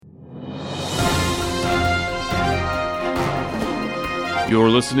You're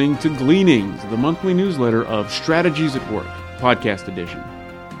listening to Gleanings, the monthly newsletter of Strategies at Work, podcast edition,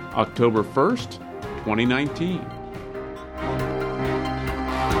 October 1st, 2019.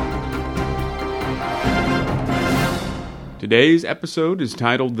 Today's episode is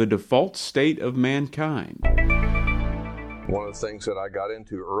titled The Default State of Mankind. One of the things that I got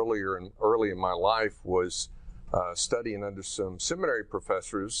into early in my life was studying under some seminary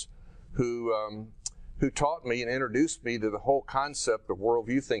professors who taught me and introduced me to the whole concept of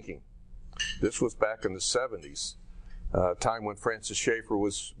worldview thinking. This was back in the 70s, a time when Francis Schaeffer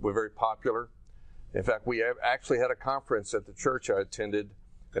was very popular. In fact, we actually had a conference at the church I attended,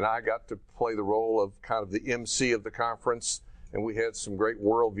 and I got to play the role of kind of the MC of the conference, and we had some great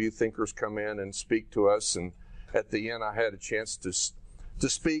worldview thinkers come in and speak to us, and at the end I had a chance to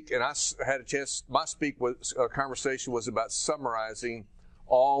speak, and my conversation was about summarizing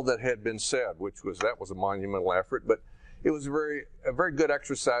all that had been said, that was a monumental effort, but it was a very good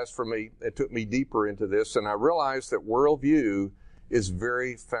exercise for me. It took me deeper into this, and I realized that worldview is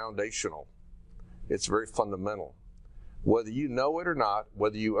very foundational. It's very fundamental. Whether you know it or not,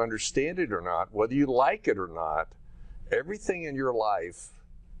 whether you understand it or not, whether you like it or not, everything in your life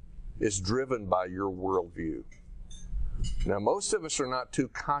is driven by your worldview. Now, most of us are not too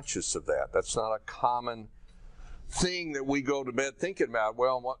conscious of that. That's not a common thing that we go to bed thinking about.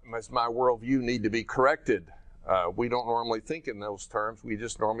 Well, what does my worldview need to be corrected? We don't normally think in those terms. We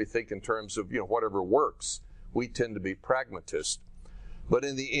just normally think in terms of, whatever works. We tend to be pragmatists. But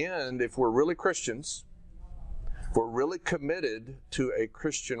in the end, if we're really Christians, if we're really committed to a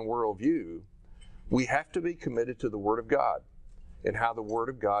Christian worldview, we have to be committed to the Word of God and how the Word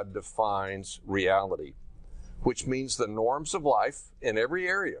of God defines reality, which means the norms of life in every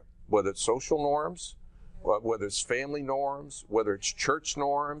area, whether it's social norms, whether it's family norms, whether it's church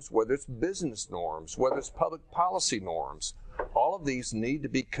norms, whether it's business norms, whether it's public policy norms. All of these need to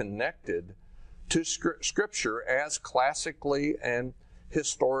be connected to Scripture as classically and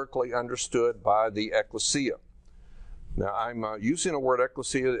historically understood by the ecclesia. Now, I'm using the word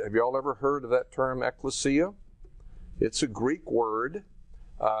ecclesia. Have you all ever heard of that term, ecclesia? It's a Greek word.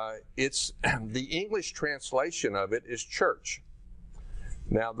 It's the English translation of it is church.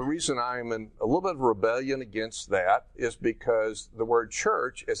 Now, the reason I'm in a little bit of rebellion against that is because the word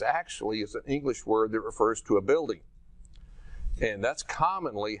church is an English word that refers to a building. And that's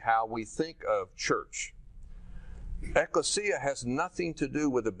commonly how we think of church. Ecclesia has nothing to do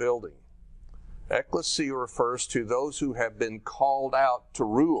with a building. Ecclesia refers to those who have been called out to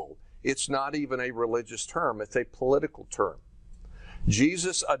rule. It's not even a religious term, it's a political term.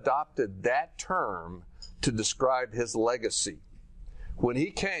 Jesus adopted that term to describe his legacy. When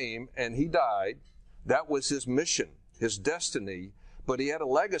he came and he died, that was his mission, his destiny, but he had a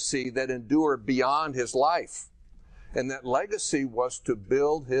legacy that endured beyond his life. And that legacy was to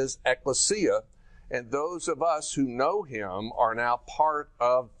build his ecclesia, and those of us who know him are now part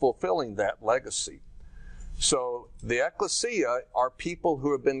of fulfilling that legacy. So the ecclesia are people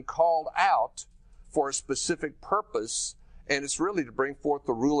who have been called out for a specific purpose, and it's really to bring forth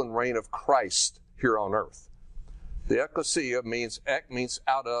the rule and reign of Christ here on earth. The ecclesia means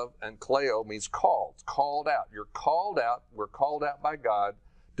out of, and kaleo means called out. You're called out. We're called out by God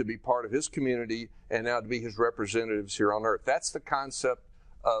to be part of his community and now to be his representatives here on earth. That's the concept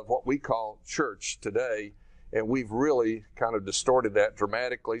of what we call church today, and we've really kind of distorted that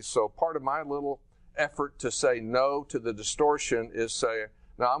dramatically. So part of my little effort to say no to the distortion is say,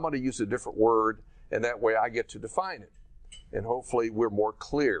 no, I'm going to use a different word, and that way I get to define it. And hopefully we're more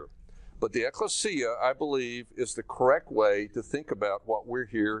clear. But the ecclesia, I believe, is the correct way to think about what we're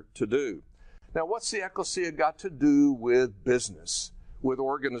here to do. Now, what's the ecclesia got to do with business, with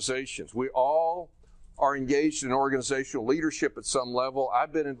organizations? We all are engaged in organizational leadership at some level.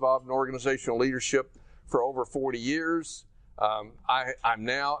 I've been involved in organizational leadership for over 40 years. I'm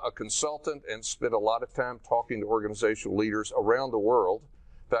now a consultant and spend a lot of time talking to organizational leaders around the world.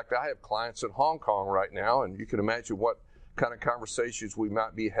 In fact, I have clients in Hong Kong right now, and you can imagine what kind of conversations we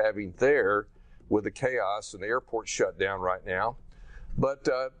might be having there with the chaos and the airport shut down right now. But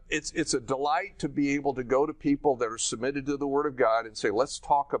it's a delight to be able to go to people that are submitted to the Word of God and say, let's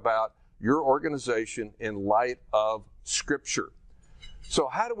talk about your organization in light of Scripture. So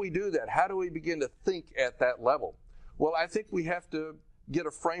how do we do that? How do we begin to think at that level? Well, I think we have to get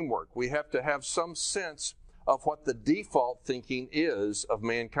a framework. We have to have some sense of what the default thinking is of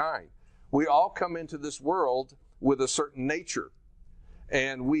mankind. We all come into this world with a certain nature.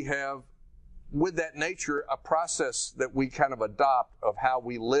 And we have, with that nature, a process that we kind of adopt of how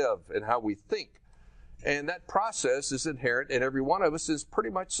we live and how we think. And that process is inherent in every one of us, is pretty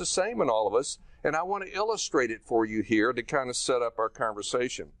much the same in all of us. And I want to illustrate it for you here to kind of set up our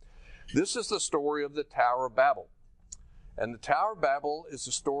conversation. This is the story of the Tower of Babel. And the Tower of Babel is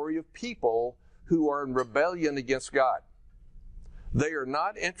the story of people who are in rebellion against God. They are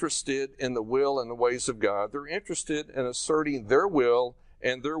not interested in the will and the ways of God. They're interested in asserting their will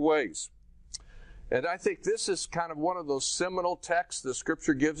and their ways. And I think this is kind of one of those seminal texts the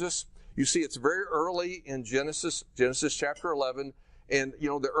Scripture gives us. You see, it's very early in Genesis chapter 11. And,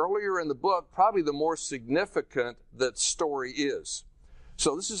 the earlier in the book, probably the more significant that story is.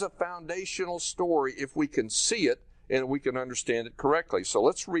 So this is a foundational story if we can see it and we can understand it correctly. So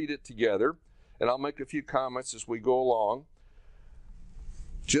let's read it together, and I'll make a few comments as we go along.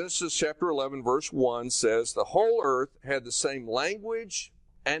 Genesis chapter 11, verse 1 says, "The whole earth had the same language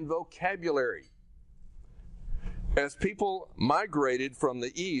and vocabulary. As people migrated from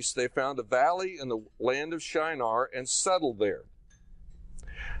the east, they found a valley in the land of Shinar and settled there.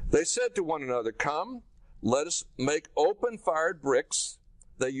 They said to one another, 'Come, let us make open-fired bricks.'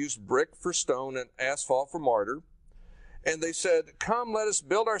 They used brick for stone and asphalt for mortar. And they said, 'Come, let us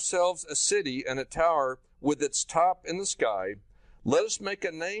build ourselves a city and a tower with its top in the sky. Let us make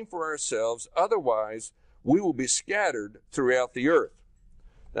a name for ourselves, otherwise we will be scattered throughout the earth.'"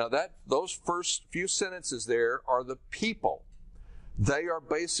 Now those first few sentences there are the people. They are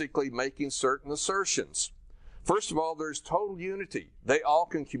basically making certain assertions. First of all, there's total unity. They all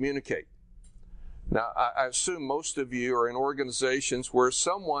can communicate. Now, I assume most of you are in organizations where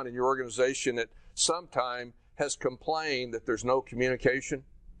someone in your organization at some time has complained that there's no communication.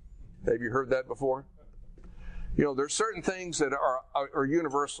 Have you heard that before? There's certain things that are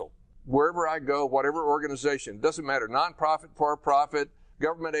universal. Wherever I go, whatever organization, it doesn't matter, nonprofit, for-profit,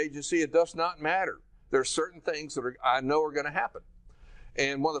 government agency, it does not matter. There are certain things that I know are going to happen.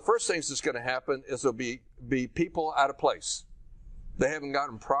 And one of the first things that's going to happen is there'll be people out of place. They haven't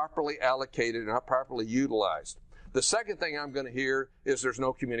gotten properly allocated and not properly utilized. The second thing I'm going to hear is there's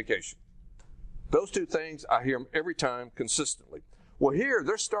no communication. Those two things, I hear them every time consistently. Well, here,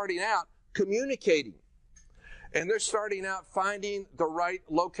 they're starting out communicating. And they're starting out finding the right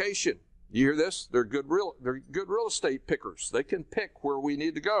location. You hear this? They're good real estate pickers. They can pick where we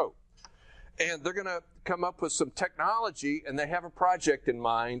need to go. And they're going to come up with some technology, and they have a project in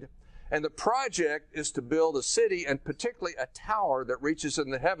mind. And the project is to build a city, and particularly a tower that reaches in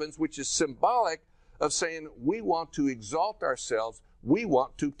the heavens, which is symbolic of saying we want to exalt ourselves. We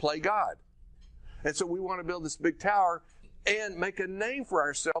want to play God. And so we want to build this big tower and make a name for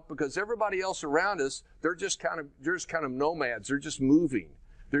ourselves, because everybody else around us, they're just kind of nomads. They're just moving.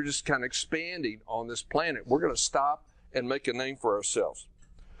 They're just kind of expanding on this planet. We're going to stop and make a name for ourselves.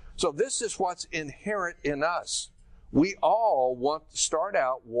 So this is what's inherent in us. We all want to start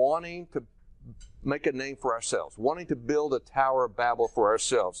out wanting to make a name for ourselves, wanting to build a Tower of Babel for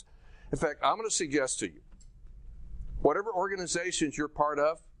ourselves. In fact, I'm going to suggest to you, whatever organizations you're part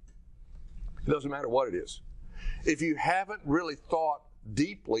of, it doesn't matter what it is. If you haven't really thought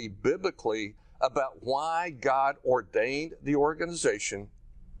deeply, biblically, about why God ordained the organization,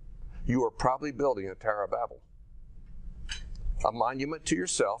 you are probably building a Tower of Babel. A monument to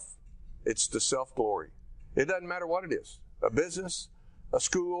yourself. It's to self-glory. It doesn't matter what it is. A business, a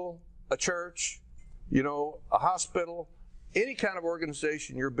school, a church, a hospital, any kind of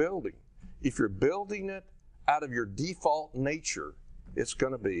organization you're building. If you're building it out of your default nature, it's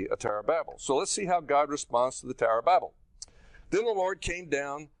going to be a Tower of Babel. So let's see how God responds to the Tower of Babel. Then the Lord came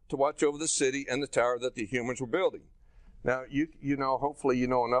down to watch over the city and the tower that the humans were building. Now, hopefully you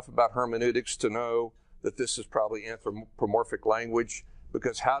know enough about hermeneutics to know that this is probably anthropomorphic language,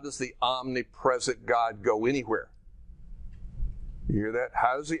 because how does the omnipresent God go anywhere? You hear that?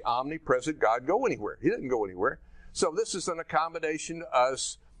 How does the omnipresent God go anywhere? He didn't go anywhere. So this is an accommodation to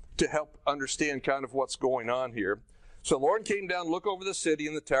us to help understand kind of what's going on here. So the Lord came down to look over the city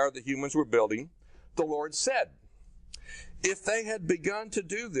and the tower the humans were building. The Lord said, "If they had begun to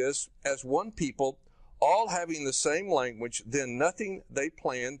do this as one people, all having the same language, then nothing they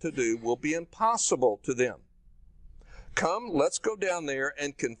plan to do will be impossible to them. Come, let's go down there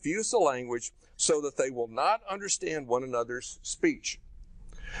and confuse the language so that they will not understand one another's speech."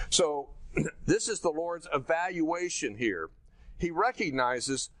 So this is the Lord's evaluation here. He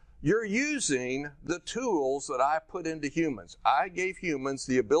recognizes you're using the tools that I put into humans. I gave humans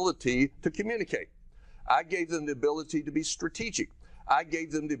the ability to communicate. I gave them the ability to be strategic. I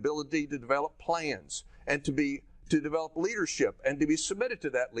gave them the ability to develop plans and to develop leadership and to be submitted to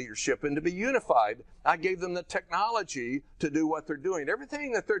that leadership and to be unified. I gave them the technology to do what they're doing.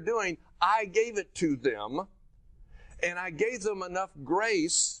 Everything that they're doing, I gave it to them, and I gave them enough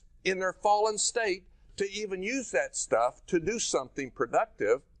grace in their fallen state to even use that stuff to do something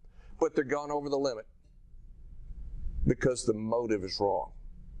productive, but they're gone over the limit because the motive is wrong.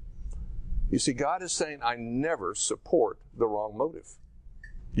 You see, God is saying, I never support the wrong motive.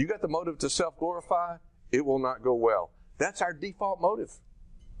 You got the motive to self-glorify, it will not go well. That's our default motive.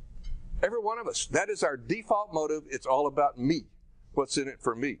 Every one of us. That is our default motive. It's all about me. What's in it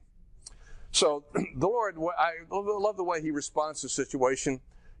for me? So the Lord, I love the way He responds to the situation.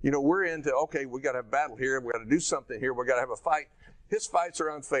 You know, we're into, okay, we got to have a battle here. We got to do something here. We got to have a fight. His fights are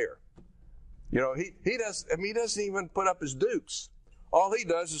unfair. You know, he doesn't even put up his dukes. All he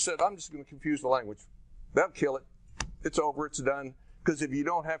does is said, I'm just going to confuse the language. That'll kill it. It's over. It's done. Because if you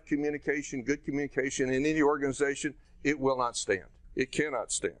don't have communication, good communication in any organization, it will not stand. It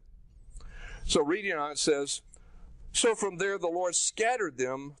cannot stand. So reading on, it says, so from there the Lord scattered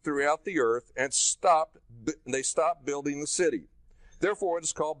them throughout the earth and they stopped building the city. Therefore it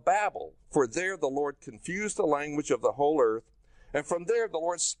is called Babel, for there the Lord confused the language of the whole earth, and from there the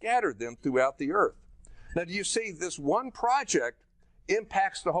Lord scattered them throughout the earth. Now do you see, this one project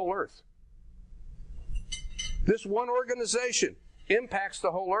impacts the whole earth. This one organization impacts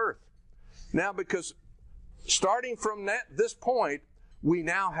the whole earth. Now, because starting from this point, we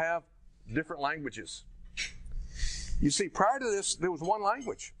now have different languages. You see, prior to this, there was one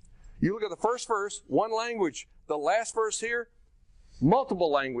language. You look at the first verse, one language. The last verse here,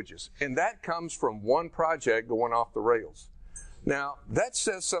 multiple languages. And that comes from one project going off the rails. Now, that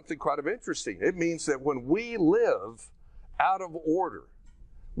says something quite interesting. It means that when we live out of order,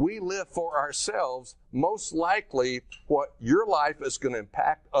 we live for ourselves, most likely what your life is going to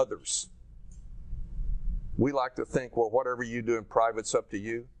impact others. We like to think, well, whatever you do in private's up to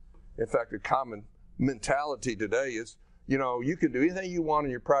you. In fact, a common mentality today is, you know, you can do anything you want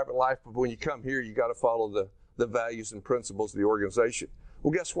in your private life, but when you come here, you got to follow the values and principles of the organization.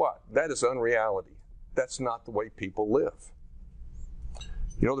 Well, guess what? That is unreality. That's not the way people live.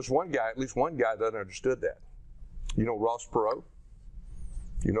 You know, there's at least one guy that understood that. You know Ross Perot?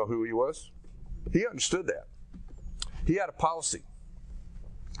 You know who he was? He understood that. He had a policy.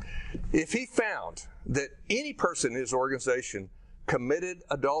 If he found that any person in his organization committed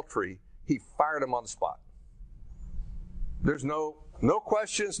adultery, he fired him on the spot. There's no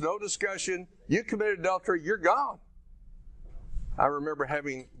questions, no discussion. You committed adultery, you're gone. I remember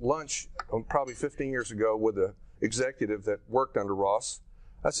having lunch probably 15 years ago with an executive that worked under Ross.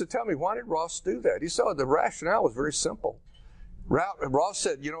 I said, tell me, why did Ross do that? He said, the rationale was very simple. Ross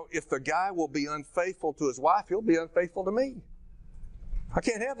said, you know, if the guy will be unfaithful to his wife, he'll be unfaithful to me. I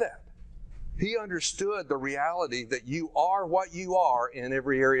can't have that. He understood the reality that you are what you are in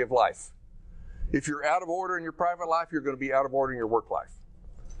every area of life. If you're out of order in your private life, you're going to be out of order in your work life.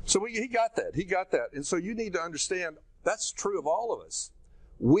 So he got that. He got that. And so you need to understand that's true of all of us.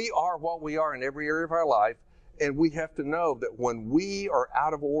 We are what we are in every area of our life, and we have to know that when we are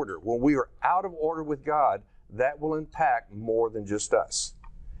out of order, with God, that will impact more than just us.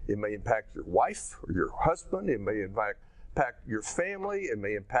 It may impact your wife or your husband. It may impact your family. It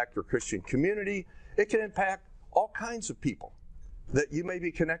may impact your Christian community. It can impact all kinds of people that you may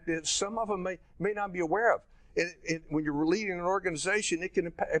be connected. Some of them may not be aware of. When you're leading an organization, it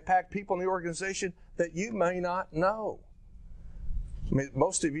can impact people in the organization that you may not know. I mean,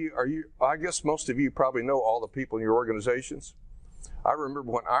 I guess most of you probably know all the people in your organizations. I remember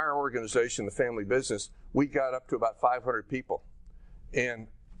when our organization, the family business, we got up to about 500 people. And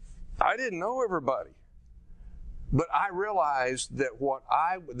I didn't know everybody. But I realized that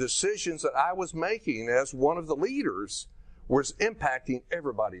decisions that I was making as one of the leaders was impacting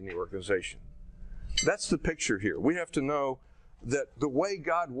everybody in the organization. That's the picture here. We have to know that the way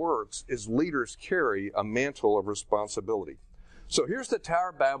God works is leaders carry a mantle of responsibility. So here's the Tower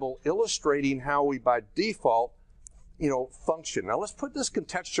of Babel illustrating how we by default, function. Now let's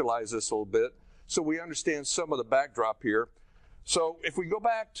contextualize this a little bit so we understand some of the backdrop here. So if we go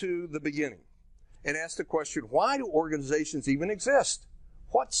back to the beginning and ask the question, why do organizations even exist?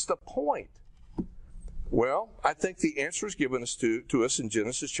 What's the point? Well, I think the answer is given to us in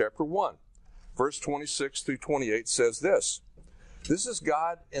Genesis chapter 1. Verse 26 through 28 says this. This is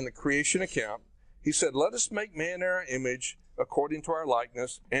God in the creation account. He said, let us make man in our image according to our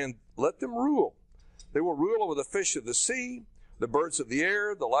likeness, and let them rule. They will rule over the fish of the sea, the birds of the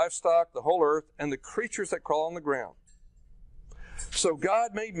air, the livestock, the whole earth, and the creatures that crawl on the ground. So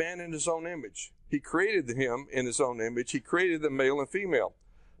God made man in his own image. He created him in his own image. He created them male and female.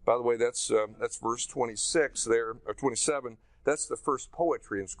 By the way, that's verse 26 there, or 27. That's the first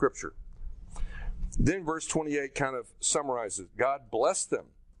poetry in Scripture. Then verse 28 kind of summarizes. God blessed them,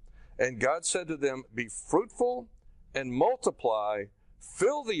 and God said to them, be fruitful and multiply,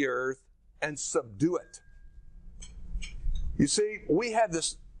 fill the earth and subdue it. You see, we have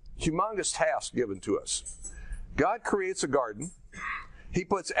this humongous task given to us. God creates a garden. He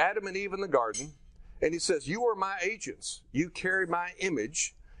puts Adam and Eve in the garden, and he says, you are my agents. You carry my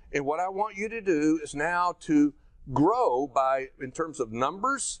image, and what I want you to do is now to grow in terms of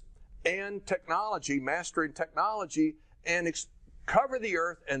numbers and technology, mastering technology, and cover the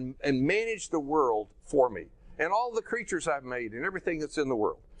earth and manage the world for me, and all the creatures I've made and everything that's in the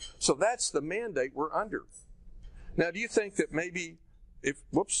world. So that's the mandate we're under. Now, do you think that maybe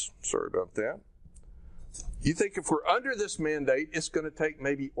sorry about that. You think if we're under this mandate, it's going to take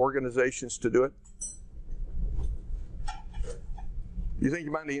maybe organizations to do it? You think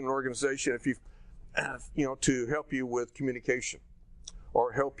you might need an organization to help you with communication,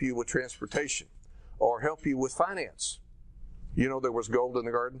 or help you with transportation, or help you with finance? You know there was gold in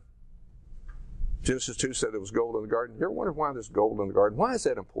the garden? Genesis 2 said there was gold in the garden. You ever wonder why there's gold in the garden? Why is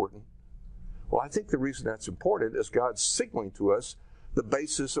that important? Well, I think the reason that's important is God's signaling to us the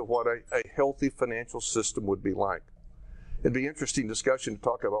basis of what a healthy financial system would be like. It'd be an interesting discussion to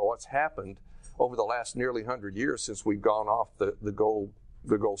talk about what's happened over the last nearly 100 years since we've gone off the gold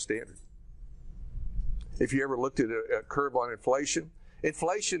standard. If you ever looked at a curve on inflation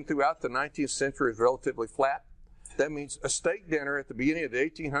throughout the 19th century is relatively flat. That means a steak dinner at the beginning of the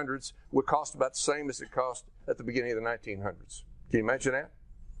 1800s would cost about the same as it cost at the beginning of the 1900s. Can you imagine that?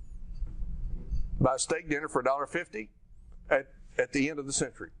 Buy a steak dinner for $1.50 at the end of the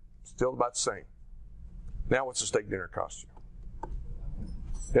century. Still about the same. Now what's a steak dinner cost you?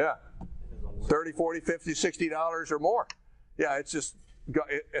 Yeah. $30, $40, $50, $60 or more. Yeah, it's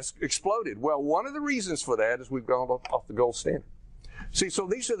exploded. Well, one of the reasons for that is we've gone off the gold standard. See, so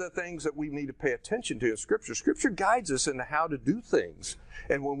these are the things that we need to pay attention to in Scripture. Scripture guides us into how to do things.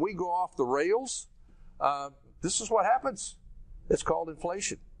 And when we go off the rails, this is what happens. It's called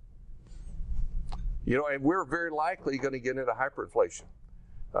inflation. And we're very likely going to get into hyperinflation.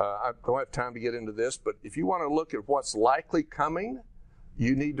 I don't have time to get into this, but if you want to look at what's likely coming,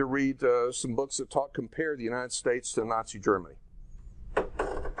 you need to read some books that compare the United States to Nazi Germany.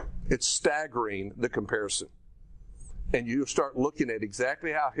 It's staggering, the comparison. And you start looking at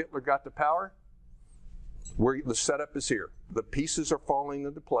exactly how Hitler got to power, where the setup is here. The pieces are falling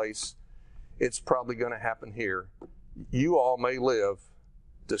into place. It's probably going to happen here. You all may live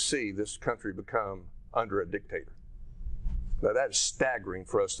to see this country become under a dictator. Now that is staggering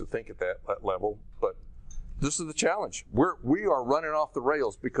for us to think at that level, but this is the challenge. We are running off the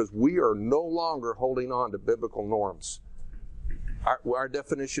rails because we are no longer holding on to biblical norms. Our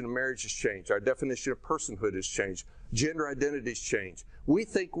definition of marriage has changed. Our definition of personhood has changed. Gender identity has changed. We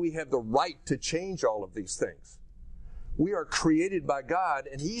think we have the right to change all of these things. We are created by God,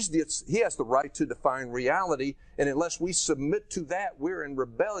 and He has the right to define reality, and unless we submit to that, we're in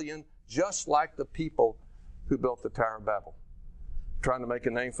rebellion, just like the people who built the Tower of Babel, trying to make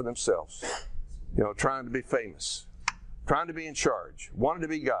a name for themselves, trying to be famous, trying to be in charge, wanting to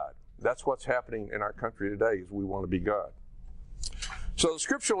be God. That's what's happening in our country today, is we want to be God. So the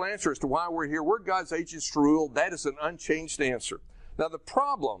scriptural answer as to why we're here, we're God's agents to rule. That is an unchanged answer. Now the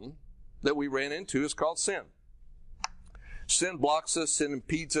problem that we ran into is called sin. Sin blocks us, sin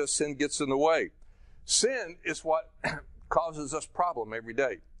impedes us, sin gets in the way. Sin is what causes us problem every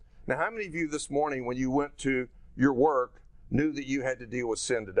day. Now how many of you this morning when you went to your work knew that you had to deal with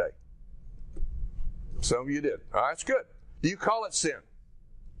sin today? Some of you did. All right, that's good. Do you call it sin?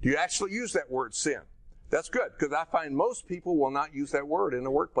 Do you actually use that word sin? That's good, because I find most people will not use that word in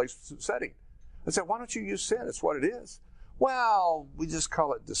a workplace setting. I say, why don't you use sin? It's what it is. Well, we just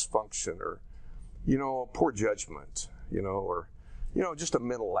call it dysfunction or, poor judgment, or, just a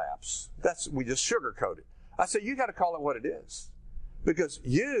mental lapse. We just sugarcoat it. I say, you got to call it what it is. Because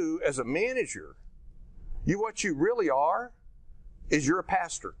you, as a manager, what you really are is you're a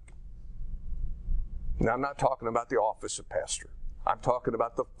pastor. Now, I'm not talking about the office of pastor. I'm talking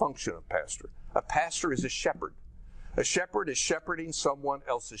about the function of pastor. A pastor is a shepherd. A shepherd is shepherding someone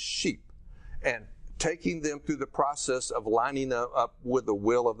else's sheep and taking them through the process of lining them up with the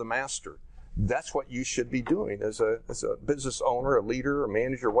will of the master. That's what you should be doing as a business owner, a leader, a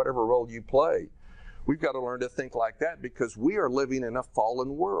manager, whatever role you play. We've got to learn to think like that because we are living in a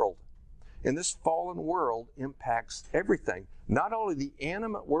fallen world. And this fallen world impacts everything. Not only the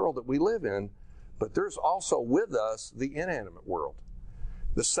animate world that we live in, but there's also with us the inanimate world.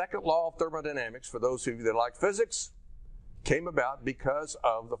 The second law of thermodynamics, for those of you that like physics, came about because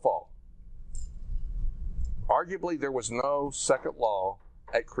of the fall. Arguably, there was no second law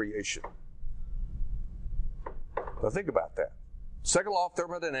at creation. Now think about that. Second law of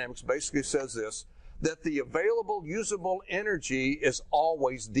thermodynamics basically says this, that the available usable energy is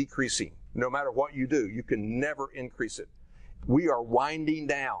always decreasing. No matter what you do, you can never increase it. We are winding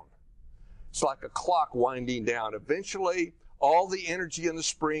down. It's like a clock winding down. Eventually, all the energy in the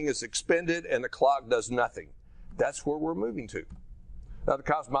spring is expended and the clock does nothing. That's where we're moving to. Now, the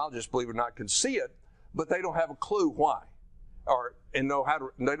cosmologists, believe it or not, can see it, but they don't have a clue why, they don't know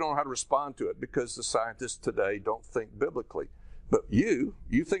how to respond to it, because the scientists today don't think biblically. But you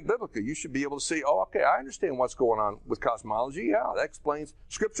think biblically. You should be able to see, oh, okay, I understand what's going on with cosmology. Yeah,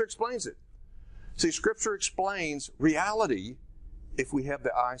 Scripture explains it. See, Scripture explains reality if we have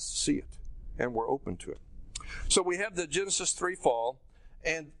the eyes to see it and we're open to it. So we have the Genesis 3 fall,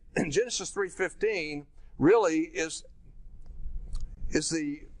 and Genesis 3:15 really is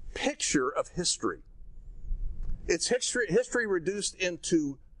the picture of history. It's history reduced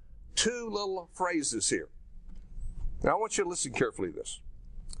into two little phrases here. Now I want you to listen carefully to this.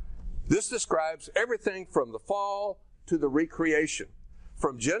 This describes everything from the fall to the recreation,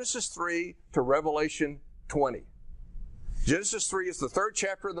 from Genesis 3 to Revelation 20. Genesis 3 is the third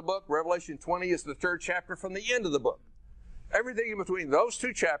chapter of the book. Revelation 20 is the third chapter from the end of the book. Everything in between those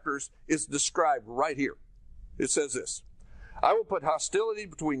two chapters is described right here. It says this: I will put hostility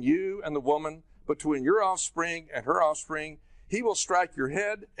between you and the woman, between your offspring and her offspring. He will strike your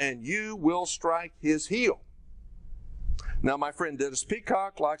head, and you will strike his heel. Now, my friend Dennis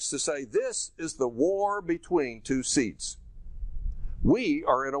Peacock likes to say this is the war between two seeds. We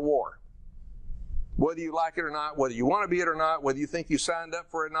are in a war. Whether you like it or not, whether you want to be it or not, whether you think you signed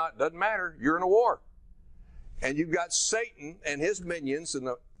up for it or not, doesn't matter. You're in a war. And you've got Satan and his minions and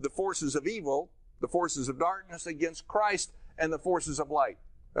the forces of evil, the forces of darkness against Christ and the forces of light.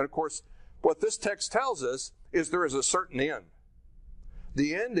 And of course, what this text tells us is there is a certain end.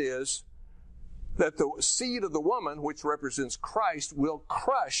 The end is that the seed of the woman, which represents Christ, will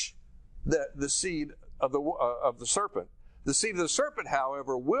crush the seed of the serpent. The seed of the serpent,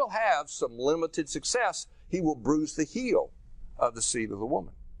 however, will have some limited success. He will bruise the heel of the seed of the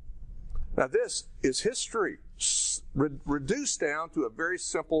woman. Now, this is history reduced down to a very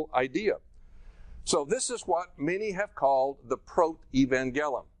simple idea. So this is what many have called the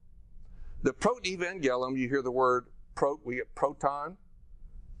proto-evangelium. The proto-evangelium, you hear the word we get proton,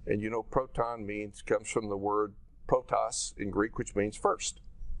 and you know proton comes from the word protos in Greek, which means first.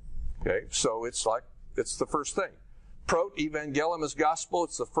 Okay, so it's the first thing. Proto-evangelium is gospel.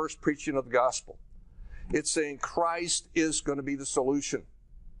 It's the first preaching of the gospel. It's saying Christ is going to be the solution.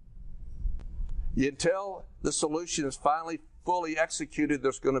 Until the solution is finally fully executed,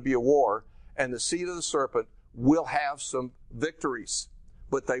 there's going to be a war, and the seed of the serpent will have some victories,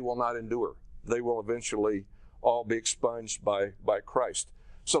 but they will not endure. They will eventually all be expunged by Christ.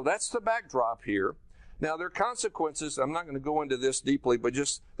 So that's the backdrop here. Now, there are consequences. I'm not going to go into this deeply, but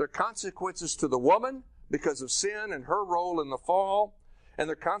just there are consequences to the woman because of sin and her role in the fall, and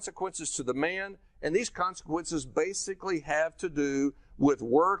there are consequences to the man, and these consequences basically have to do with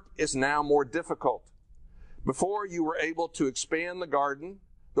work is now more difficult. Before, you were able to expand the garden.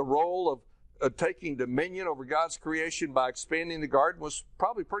 The role of taking dominion over God's creation by expanding the garden was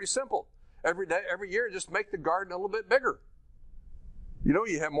probably pretty simple. Every year, just make the garden a little bit bigger. You know,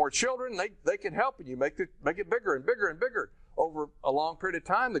 you have more children, they can help, and you make it bigger and bigger and bigger. Over a long period of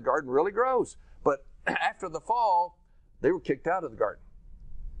time, the garden really grows. But after the fall, they were kicked out of the garden.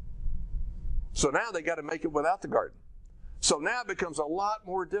 So now they got to make it without the garden. So now it becomes a lot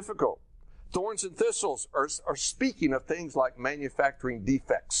more difficult. Thorns and thistles are speaking of things like manufacturing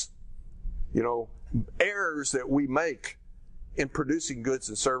defects. You know, errors that we make in producing goods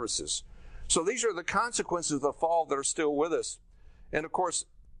and services. So these are the consequences of the fall that are still with us. And of course,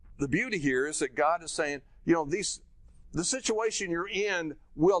 the beauty here is that God is saying, you know, the situation you're in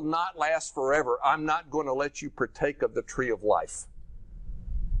will not last forever. I'm not going to let you partake of the tree of life.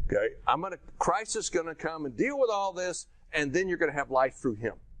 Okay? Christ is going to come and deal with all this, and then you're going to have life through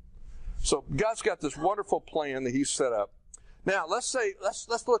Him. So God's got this wonderful plan that He's set up. Now, let's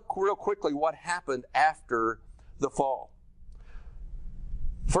look real quickly what happened after the fall.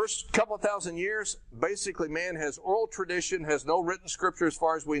 First couple of thousand years, basically man has oral tradition, has no written scripture as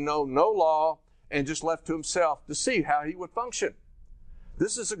far as we know, no law, and just left to himself to see how he would function.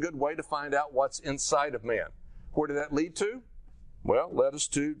 This is a good way to find out what's inside of man. Where did that lead to? Well, led us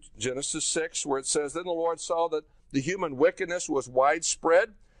to Genesis 6, where it says, Then the Lord saw that the human wickedness was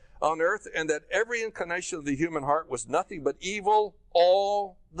widespread on earth, and that every inclination of the human heart was nothing but evil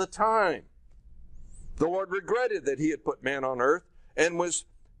all the time. The Lord regretted that He had put man on earth, and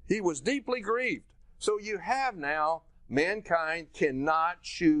He was deeply grieved. So you have now, mankind cannot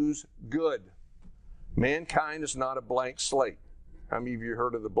choose good. Mankind is not a blank slate. How many of you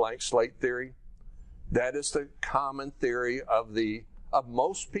heard of the blank slate theory? That is the common theory of the of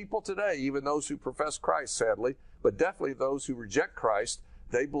most people today, even those who profess Christ, sadly, but definitely those who reject Christ,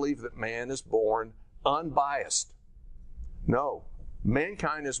 they believe that man is born unbiased. No,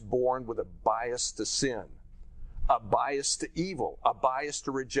 mankind is born with a bias to sin, a bias to evil, a bias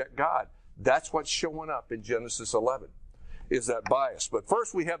to reject God. That's what's showing up in Genesis 11, is that bias. But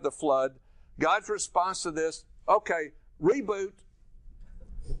first we have the flood. God's response to this, okay, reboot.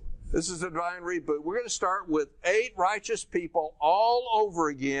 This is a divine reboot. We're going to start with 8 righteous people all over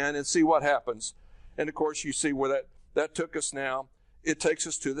again and see what happens. And of course, you see where that took us now. It takes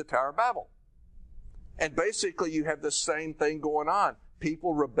us to the Tower of Babel. And basically, you have the same thing going on.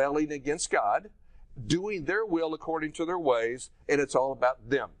 People rebelling against God, doing their will according to their ways, and it's all about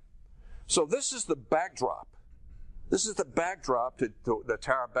them. So this is the backdrop. This is the backdrop to the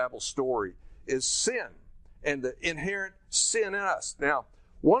Tower of Babel story, is sin and the inherent sin in us. Now,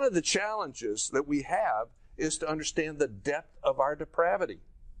 one of the challenges that we have is to understand the depth of our depravity.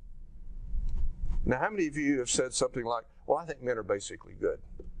 Now, how many of you have said something like, well, I think men are basically good,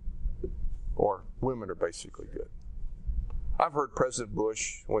 or women are basically good? I've heard President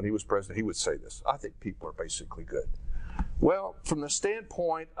Bush, when he was president, he would say this, I think people are basically good. Well, from the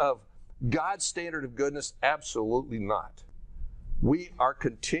standpoint of God's standard of goodness, absolutely not. We are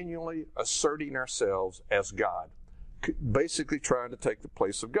continually asserting ourselves as God, basically trying to take the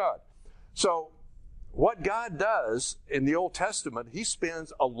place of God. So, what God does in the Old Testament, He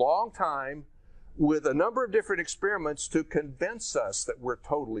spends a long time with a number of different experiments to convince us that we're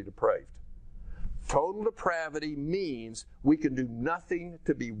totally depraved. Total depravity means we can do nothing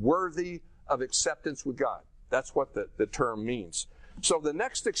to be worthy of acceptance with God. That's what the term means. So the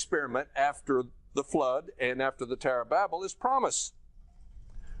next experiment after the flood and after the Tower of Babel is promise.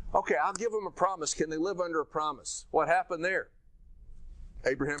 Okay, I'll give them a promise. Can they live under a promise? What happened there?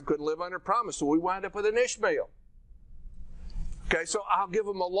 Abraham couldn't live under a promise, so we wind up with an Ishmael. Okay, so I'll give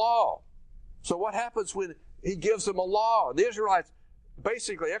them a law. So what happens when He gives them a law? The Israelites,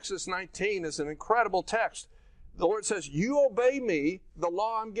 basically, Exodus 19 is an incredible text. The Lord says, you obey me, the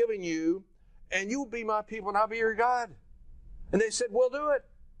law I'm giving you, and you will be my people and I'll be your God. And they said, we'll do it.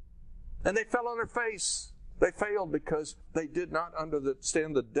 And they fell on their face. They failed because they did not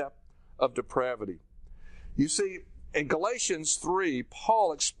understand the depth of depravity. You see, in Galatians 3,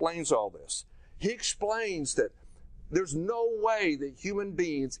 Paul explains all this. He explains that there's no way that human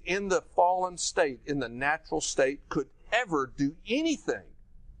beings in the fallen state, in the natural state, could ever do anything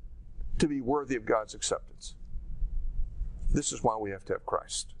to be worthy of God's acceptance. This is why we have to have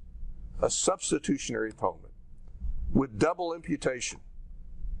Christ. A substitutionary atonement with double imputation.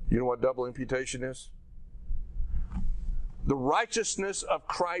 You know what double imputation is? The righteousness of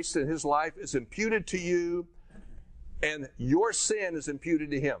Christ in His life is imputed to you, and your sin is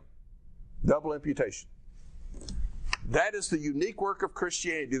imputed to Him. Double imputation. That is the unique work of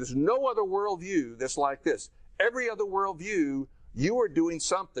Christianity. There's no other worldview that's like this. Every other worldview, you are doing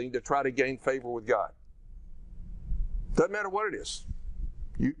something to try to gain favor with God. Doesn't matter what it is.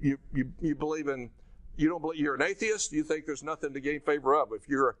 You believe in, you don't believe, you're an atheist, you think there's nothing to gain favor of. If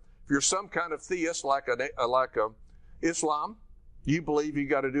you're some kind of theist like Islam, you believe you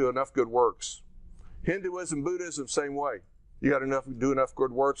got to do enough good works. Hinduism, Buddhism, same way. You got to do enough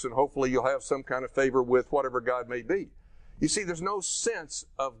good works, and hopefully you'll have some kind of favor with whatever God may be. You see, there's no sense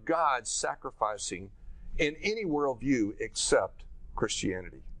of God sacrificing in any worldview except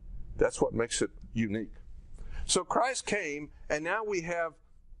Christianity. That's what makes it unique. So Christ came, and now we have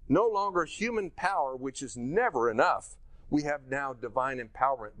no longer human power, which is never enough. We have now divine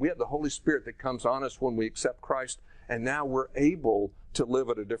empowerment. We have the Holy Spirit that comes on us when we accept Christ, and now we're able to live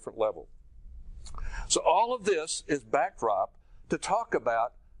at a different level. So all of this is backdrop to talk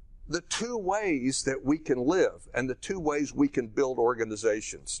about the 2 ways that we can live and the 2 ways we can build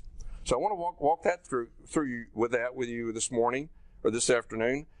organizations. So I want to walk that through with you this morning or this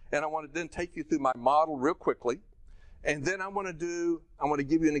afternoon, and I want to then take you through my model real quickly, and then I want to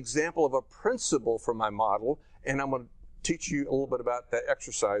give you an example of a principle from my model, and I'm going to teach you a little bit about the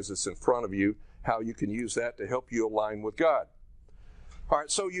exercise that's in front of you, how you can use that to help you align with God. All right,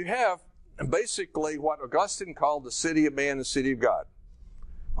 so you have basically what Augustine called the city of man and city of God.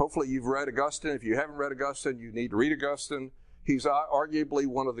 Hopefully you've read Augustine. If you haven't read Augustine, you need to read Augustine. He's arguably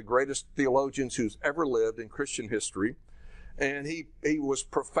one of the greatest theologians who's ever lived in Christian history. And he was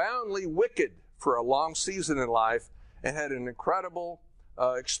profoundly wicked for a long season in life and had an incredible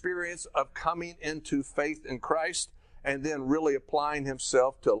experience of coming into faith in Christ and then really applying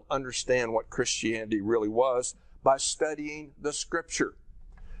himself to understand what Christianity really was by studying the Scripture,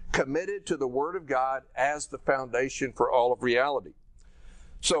 committed to the Word of God as the foundation for all of reality.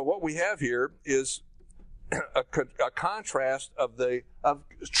 So what we have here is a contrast of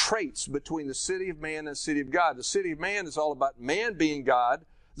traits between the city of man and the city of God. The city of man is all about man being God.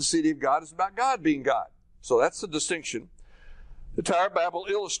 The city of God is about God being God. So that's the distinction. The Tower of Babel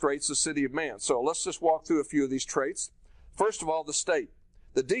illustrates the city of man. So let's just walk through a few of these traits. First of all, the state.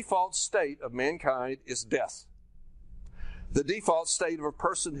 The default state of mankind is death. The default state of a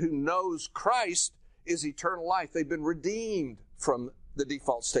person who knows Christ is eternal life. They've been redeemed from the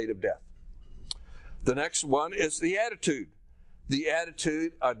default state of death. The next one is the attitude. The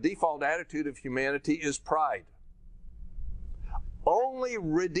attitude, a default attitude of humanity is pride. Only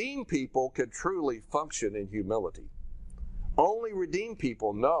redeemed people can truly function in humility. Only redeemed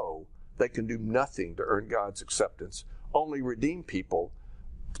people know they can do nothing to earn God's acceptance. Only redeemed people,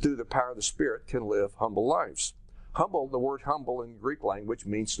 through the power of the Spirit, can live humble lives. Humble, the word humble in Greek language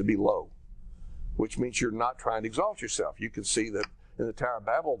means to be low, which means you're not trying to exalt yourself. You can see that in the Tower of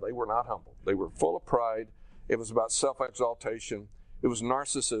Babel, they were not humble. They were full of pride. It was about self-exaltation. It was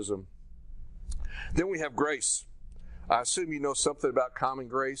narcissism. Then we have grace. I assume you know something about common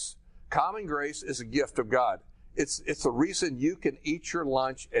grace. Common grace is a gift of God. It's the reason you can eat your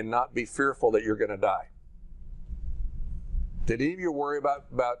lunch and not be fearful that you're going to die. Did any of you worry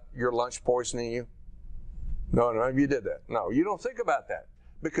about your lunch poisoning you? No, none of you did that. No, you don't think about that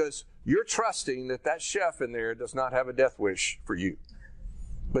because you're trusting that chef in there does not have a death wish for you.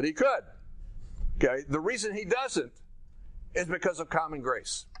 But he could. Okay? The reason he doesn't is because of common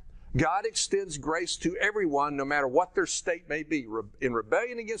grace. God extends grace to everyone, no matter what their state may be, in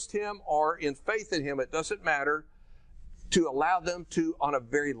rebellion against him or in faith in him, it doesn't matter, to allow them to, on a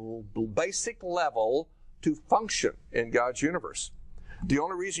very basic level, to function in God's universe. The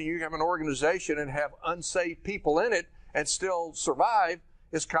only reason you have an organization and have unsaved people in it and still survive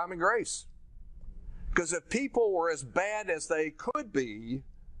is common grace. Because if people were as bad as they could be,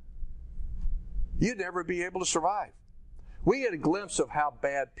 you'd never be able to survive. We get a glimpse of how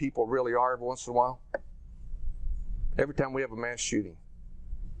bad people really are every once in a while. Every time we have a mass shooting,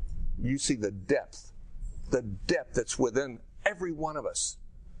 you see the depth that's within every one of us.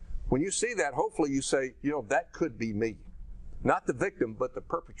 When you see that, hopefully you say, that could be me. Not the victim, but the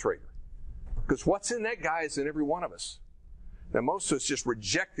perpetrator. Because what's in that guy is in every one of us. Now, most of us just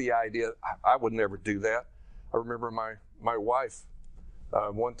reject the idea, I would never do that. I remember my wife,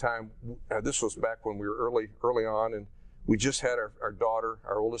 one time, this was back when we were early on, and we just had our daughter,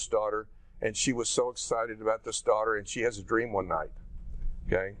 our oldest daughter, and she was so excited about this daughter, and she has a dream one night,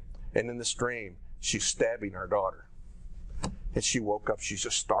 okay? And in this dream, she's stabbing our daughter. And she woke up, she's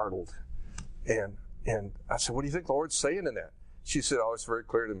just startled. And I said, what do you think the Lord's saying in that? She said, it's very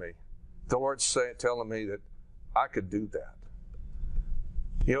clear to me. The Lord's telling me that I could do that.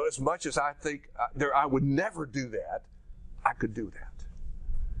 As much as I think I would never do that, I could do that.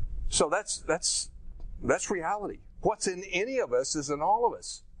 So that's reality. What's in any of us is in all of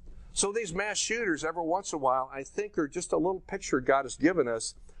us. So these mass shooters, every once in a while, I think are just a little picture God has given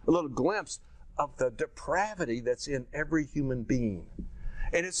us, a little glimpse of the depravity that's in every human being.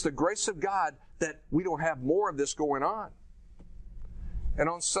 And it's the grace of God that we don't have more of this going on. And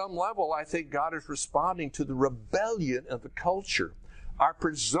on some level, I think God is responding to the rebellion of the culture, our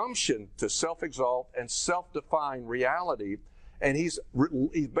presumption to self-exalt and self-define reality. And he's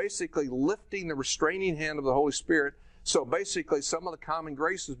basically lifting the restraining hand of the Holy Spirit. So basically, some of the common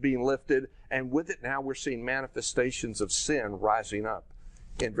grace is being lifted, and with it now we're seeing manifestations of sin rising up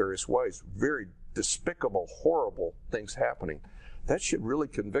in various ways. Very despicable, horrible things happening. That should really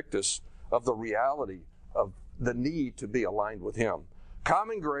convict us of the reality of the need to be aligned with him.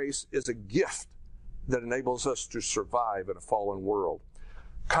 Common grace is a gift that enables us to survive in a fallen world.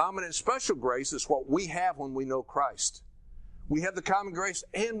 Common and special grace is what we have when we know Christ. We have the common grace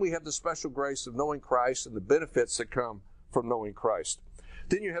and we have the special grace of knowing Christ and the benefits that come from knowing Christ.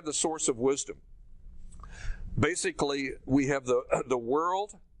 Then you have the source of wisdom. Basically, we have the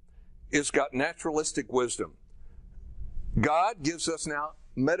world has got naturalistic wisdom. God gives us now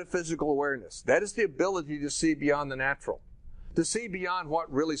metaphysical awareness. That is the ability to see beyond the natural, to see beyond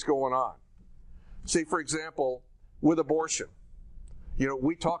what really is going on. See, for example, with abortion,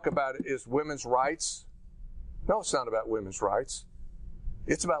 we talk about it as women's rights. No, it's not about women's rights.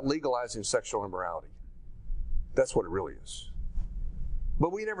 It's about legalizing sexual immorality. That's what it really is.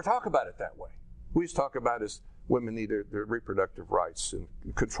 But we never talk about it that way. We just talk about it as women need their reproductive rights and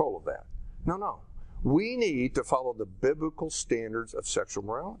control of that. No. We need to follow the biblical standards of sexual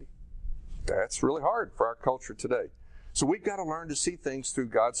morality. That's really hard for our culture today. So we've got to learn to see things through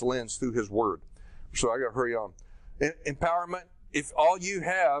God's lens, through his word. So I got to hurry on. Empowerment, if all you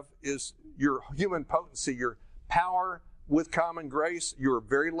have is your human potency, your power with common grace, you're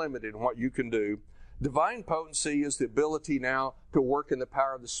very limited in what you can do. Divine potency is the ability now to work in the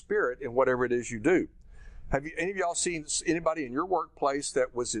power of the Spirit in whatever it is you do. Have you, any of y'all seen anybody in your workplace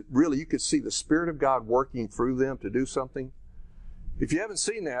that was it really, you could see the Spirit of God working through them to do something? If you haven't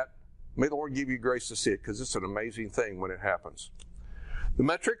seen that, may the Lord give you grace to see it, because it's an amazing thing when it happens. The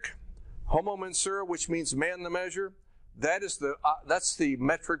metric, homo mensura, which means man the measure, that's the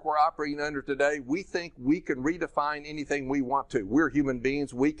metric we're operating under today. We think we can redefine anything we want to. We're human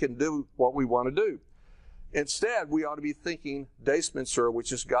beings. We can do what we want to do. Instead, we ought to be thinking Deus mensura,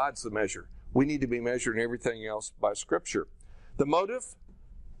 which is God's the measure. We need to be measuring everything else by Scripture. The motive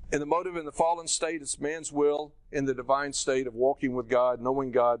in the fallen state, it's man's will. In the divine state of walking with God,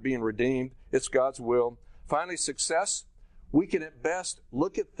 knowing God, being redeemed, it's God's will. Finally, success. We can at best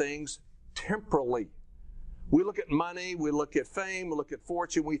look at things temporally. We look at money, we look at fame, we look at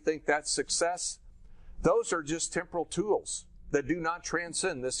fortune, we think that's success. Those are just temporal tools that do not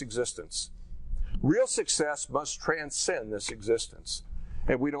transcend this existence. Real success must transcend this existence.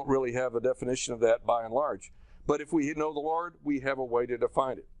 And we don't really have a definition of that by and large. But if we know the Lord, we have a way to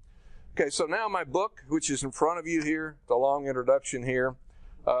define it. Okay, so now my book, which is in front of you here, the long introduction here.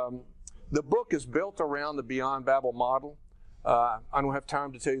 The book is built around the Beyond Babel model. I don't have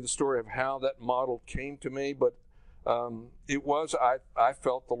time to tell you the story of how that model came to me, but I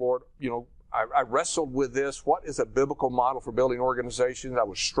felt the Lord, I wrestled with this. What is a biblical model for building organizations? I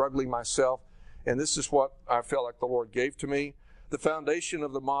was struggling myself, and this is what I felt like the Lord gave to me. The foundation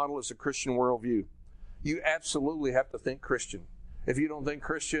of the model is a Christian worldview. You absolutely have to think Christian. If you don't think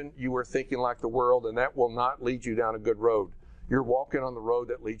Christian, you are thinking like the world, and that will not lead you down a good road. You're walking on the road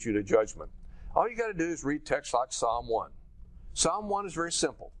that leads you to judgment. All you got to do is read texts like Psalm 1. Psalm 1 is very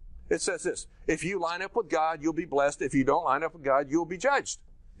simple. It says this: if you line up with God, you'll be blessed. If you don't line up with God, you'll be judged.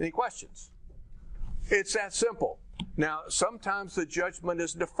 Any questions? It's that simple. Now, sometimes the judgment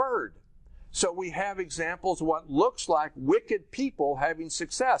is deferred. So we have examples of what looks like wicked people having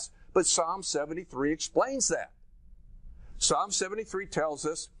success. But Psalm 73 explains that. Psalm 73 tells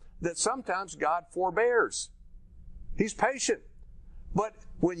us that sometimes God forbears. He's patient. But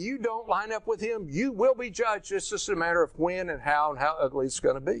when you don't line up with Him, you will be judged. It's just a matter of when and how ugly it's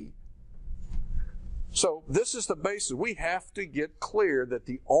going to be. So this is the basis. We have to get clear that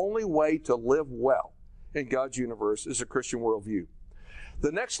the only way to live well in God's universe is a Christian worldview.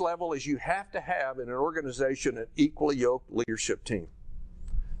 The next level is you have to have in an organization an equally yoked leadership team.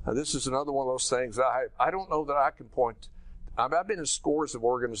 Now, this is another one of those things I don't know that I can point. I've been in scores of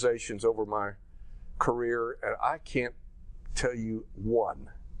organizations over my career, and I can't tell you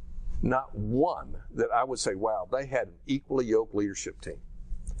not one that I would say, wow, they had an equally yoked leadership team.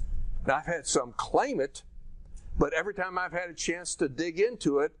 Now, I've had some claim it, but every time I've had a chance to dig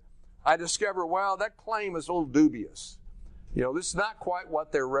into it, I discover, wow, that claim is a little dubious. This is not quite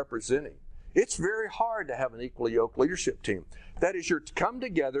what they're representing. It's very hard to have an equally yoked leadership team. That is, you're to come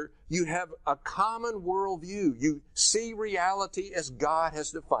together, you have a common worldview. You see reality as God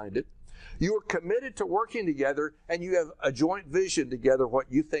has defined it. You are committed to working together, and you have a joint vision together, what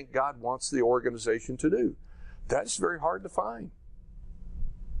you think God wants the organization to do. That's very hard to find.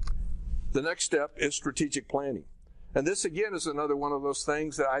 The next step is strategic planning. And this, again, is another one of those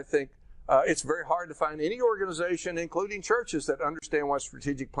things that I think it's very hard to find any organization, including churches, that understand what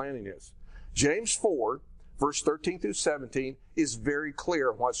strategic planning is. James 4, verse 13 through 17, is very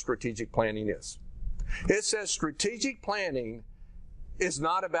clear on what strategic planning is. It says strategic planning is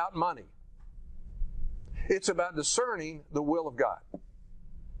not about money. It's about discerning the will of God.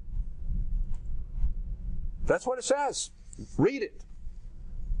 That's what it says. Read it.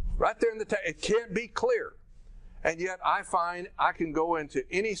 Right there in the text. It can't be clear. And yet I find I can go into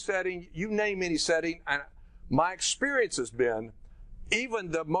any setting, you name any setting, and my experience has been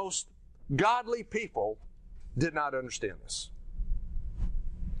even the most godly people did not understand this.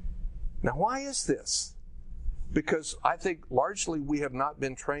 Now, why is this? Because I think largely we have not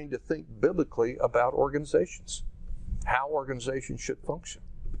been trained to think biblically about organizations, how organizations should function.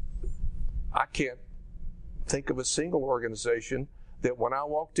 I can't think of a single organization that when I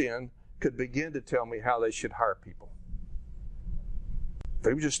walked in could begin to tell me how they should hire people.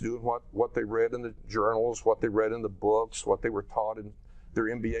 They were just doing what they read in the journals, what they read in the books, what they were taught in their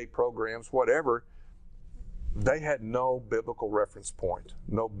MBA programs, whatever. They had no biblical reference point,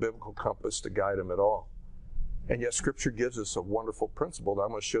 no biblical compass to guide them at all. And yet Scripture gives us a wonderful principle that I'm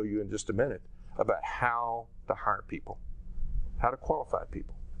going to show you in just a minute about how to hire people, how to qualify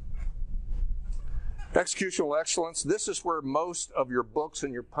people. Executional excellence, this is where most of your books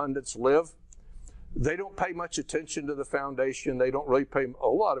and your pundits live. They don't pay much attention to the foundation. They don't really pay a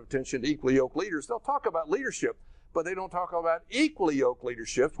lot of attention to equally yoked leaders. They'll talk about leadership, but they don't talk about equally yoked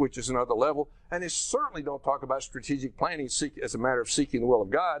leadership, which is another level, and they certainly don't talk about strategic planning as a matter of seeking the will of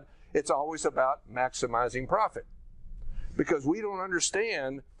God. It's always about maximizing profit. Because we don't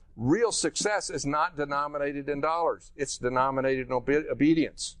understand real success is not denominated in dollars. It's denominated in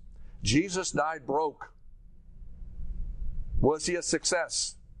obedience. Jesus died broke. Was he a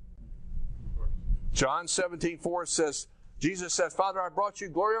success? John 17:4 says, Jesus says, Father, I brought you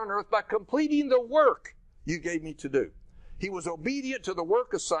glory on earth by completing the work you gave me to do. He was obedient to the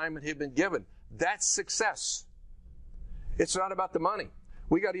work assignment he had been given. That's success. It's not about the money.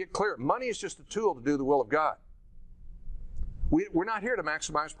 We got to get clear. Money is just a tool to do the will of God. We're not here to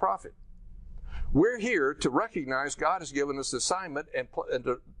maximize profit. We're here to recognize God has given us assignment and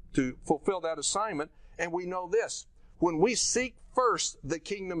to fulfill that assignment. And we know this. When we seek first the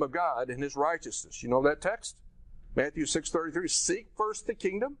kingdom of God and his righteousness, you know that text? Matthew 6:33, seek first the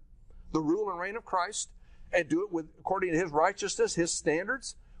kingdom, the rule and reign of Christ, and do it according to his righteousness, his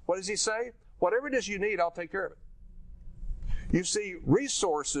standards. What does he say? Whatever it is you need, I'll take care of it. You see,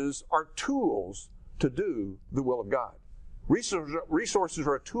 resources are tools to do the will of God. Resources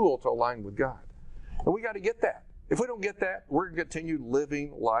are a tool to align with God. And we got to get that. If we don't get that, we're going to continue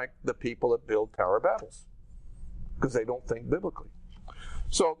living like the people that build Tower of Babels, because they don't think biblically.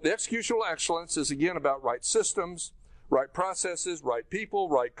 So the executional excellence is again about right systems, right processes, right people,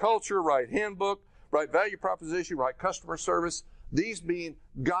 right culture, right handbook, right value proposition, right customer service. These being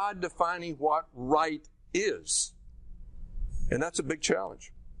God defining what right is. And that's a big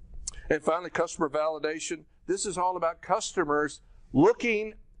challenge. And finally, customer validation. This is all about customers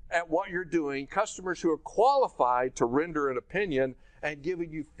looking at what you're doing, customers who are qualified to render an opinion and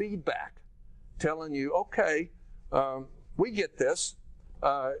giving you feedback, telling you, okay, we get this.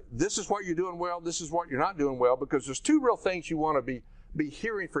 This is what you're doing well. This is what you're not doing well, because there's two real things you want to be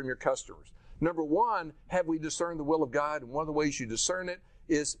hearing from your customers. Number one, have we discerned the will of God? And one of the ways you discern it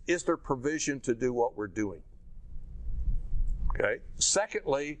is there provision to do what we're doing? Okay.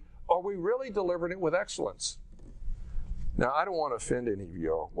 Secondly, are we really delivering it with excellence? Now, I don't want to offend any of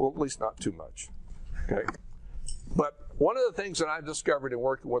y'all. Well, at least not too much. Okay. But one of the things that I've discovered in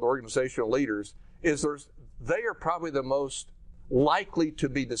working with organizational leaders is they are probably the most likely to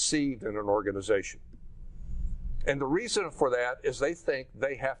be deceived in an organization. And the reason for that is they think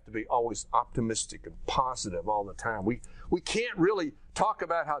they have to be always optimistic and positive all the time. We can't really talk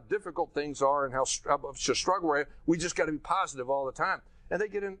about how difficult things are and how much a struggle we're at. We just got to be positive all the time. And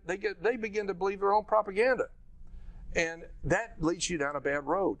they begin to believe their own propaganda. And that leads you down a bad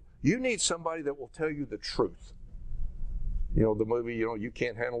road. You need somebody that will tell you the truth. You know, the movie, You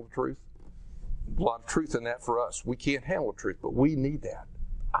Can't Handle the Truth? A lot of truth in that for us. We can't handle the truth, but we need that.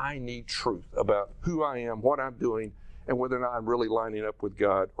 I need truth about who I am, what I'm doing, and whether or not I'm really lining up with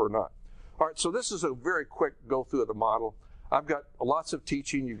God or not. All right, so this is a very quick go through of the model. I've got lots of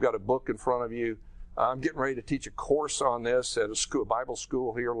teaching. You've got a book in front of you. I'm getting ready to teach a course on this at a Bible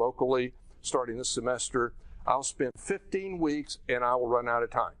school here locally, starting this semester. I'll spend 15 weeks, and I will run out of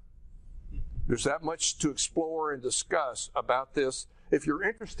time. There's that much to explore and discuss about this. If you're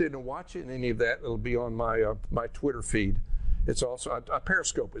interested in watching any of that, it'll be on my Twitter feed. It's also, I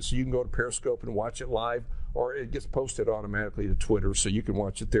Periscope it, so you can go to Periscope and watch it live, or it gets posted automatically to Twitter, so you can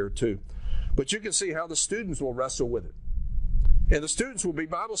watch it there too. But you can see how the students will wrestle with it. And the students will be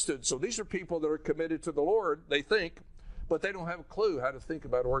Bible students. So these are people that are committed to the Lord, they think, but they don't have a clue how to think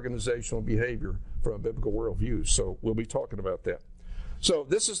about organizational behavior from a biblical worldview. So we'll be talking about that. So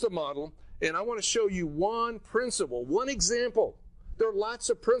this is the model, and I want to show you one principle, one example. There are lots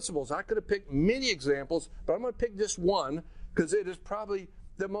of principles. I could have picked many examples, but I'm going to pick just one because it is probably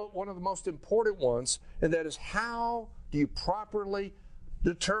one of the most important ones, and that is how do you properly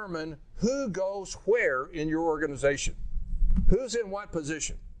determine who goes where in your organization? Who's in what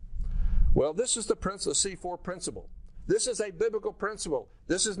position? Well, this is the C4 principle. This is a biblical principle.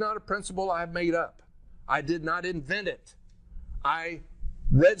 This is not a principle I've made up. I did not invent it. I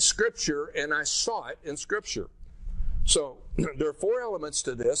read Scripture and I saw it in Scripture. So there are 4 elements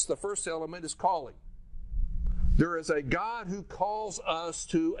to this. The first element is calling. There is a God who calls us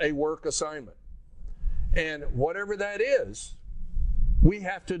to a work assignment. And whatever that is, we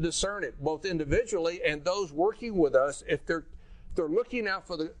have to discern it, both individually and those working with us. If they're looking out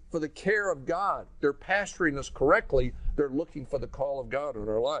for the care of God, they're pastoring us correctly, they're looking for the call of God in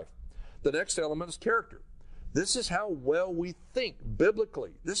our life. The next element is character. This is how well we think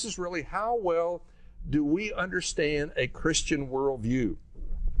biblically. This is really how well do we understand a Christian worldview.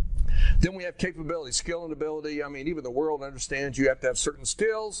 Then we have capability, skill and ability. I mean, even the world understands you have to have certain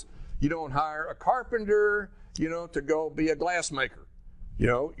skills. You don't hire a carpenter, to go be a glassmaker.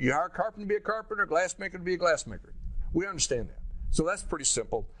 You hire a carpenter to be a carpenter, a glassmaker to be a glassmaker. We understand that. So that's pretty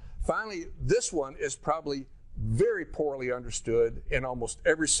simple. Finally, this one is probably very poorly understood in almost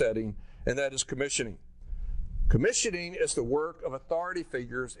every setting, and that is commissioning. Commissioning is the work of authority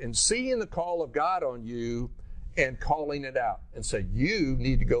figures in seeing the call of God on you and calling it out and say, you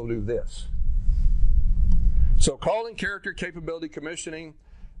need to go do this. So calling, character, capability, commissioning.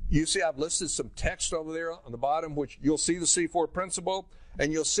 You see I've listed some text over there on the bottom, which you'll see the C4 principle,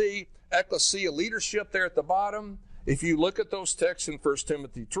 and you'll see ecclesia leadership there at the bottom. If you look at those texts in 1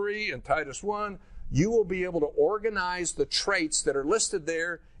 Timothy 3 and Titus 1, you will be able to organize the traits that are listed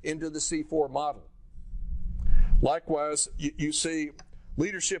there into the C4 model. Likewise, you see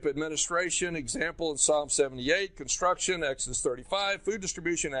leadership administration, example in Psalm 78, construction, Exodus 35, food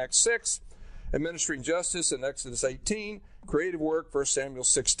distribution, Acts 6, administering justice in Exodus 18, creative work, 1 Samuel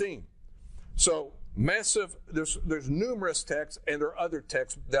 16. So massive, there's numerous texts, and there are other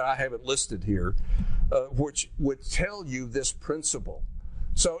texts that I haven't listed here, which would tell you this principle.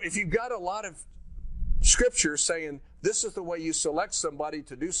 So if you've got a lot of scripture saying this is the way you select somebody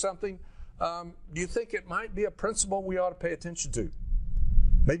to do something, do you think it might be a principle we ought to pay attention to?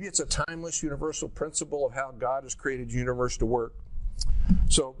 Maybe it's a timeless universal principle of how God has created the universe to work.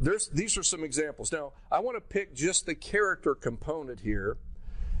 So these are some examples. Now, I want to pick just the character component here,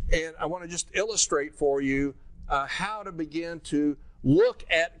 and I want to just illustrate for you how to begin to look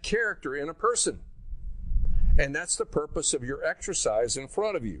at character in a person. And that's the purpose of your exercise in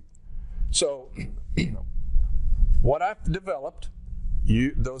front of you. So, what I've developed,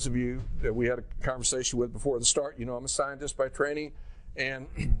 those of you that we had a conversation with before the start, you know I'm a scientist by training, and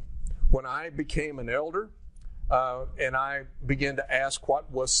when I became an elder, and I began to ask what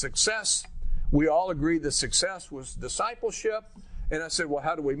was success, we all agreed that success was discipleship. And I said, well,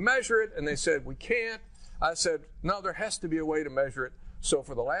 how do we measure it? And they said, we can't. I said, no, there has to be a way to measure it. So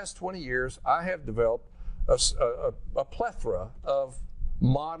for the last 20 years, I have developed a plethora of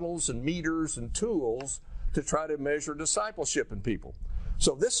models and meters and tools to try to measure discipleship in people.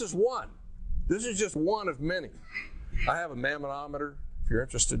 So this is one. This is just one of many. I have a mammonometer, if you're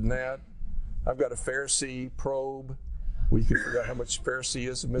interested in that. I've got a Pharisee probe where you can figure out how much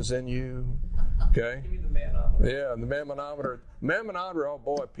Phariseeism is in you. Okay? Give me the manometer. Yeah, and the mammonometer. Mammonometer, oh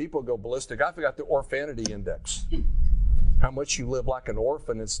boy, people go ballistic. I forgot the orphanity index. How much you live like an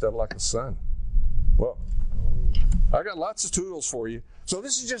orphan instead of like a son. Well, I got lots of tools for you. So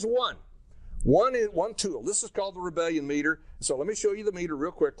this is just one tool. This is called the rebellion meter. So let me show you the meter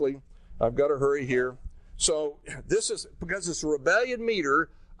real quickly. I've got to hurry here. So this is, because it's a rebellion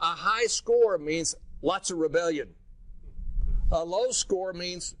meter, a high score means lots of rebellion. A low score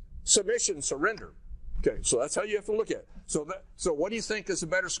means submission, surrender. Okay, so that's how you have to look at it. So what do you think is a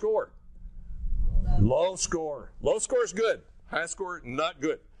better score? Low score. Low score is good. High score, not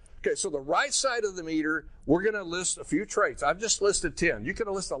good. Okay, so the right side of the meter, we're going to list a few traits. I've just listed 10. You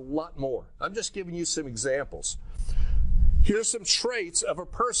can list a lot more. I'm just giving you some examples. Here's some traits of a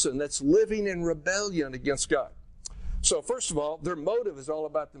person that's living in rebellion against God. So first of all, their motive is all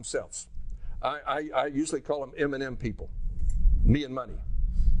about themselves. I usually call them M&M people. Me and money.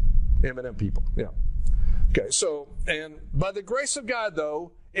 M&M people, yeah. Okay, so, and by the grace of God,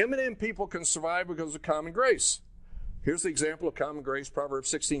 though, M&M people can survive because of common grace. Here's the example of common grace,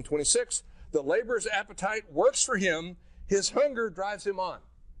 Proverbs 16:26. The laborer's appetite works for him. His hunger drives him on.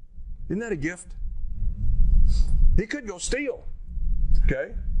 Isn't that a gift? He could go steal,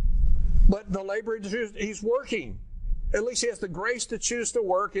 okay? But the laborer, he's working. At least he has the grace to choose to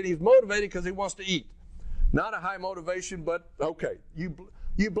work, and he's motivated because he wants to eat. Not a high motivation, but okay.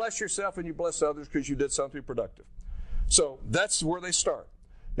 You bless yourself and you bless others because you did something productive. So that's where they start.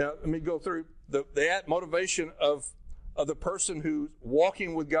 Now, let me go through the motivation of the person who's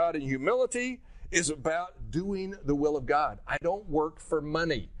walking with God in humility is about doing the will of God. I don't work for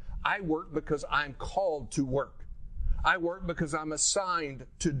money. I work because I'm called to work. I work because I'm assigned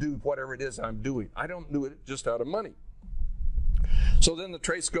to do whatever it is I'm doing. I don't do it just out of money. So then the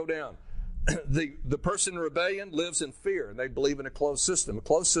traits go down. The person in rebellion lives in fear, and they believe in a closed system. A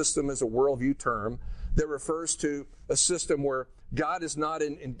closed system is a worldview term that refers to a system where God is not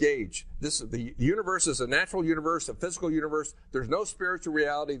engaged. The universe is a natural universe, a physical universe. There's no spiritual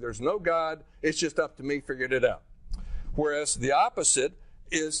reality. There's no God. It's just up to me figuring it out. Whereas the opposite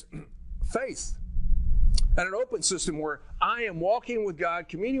is faith. And an open system where I am walking with God,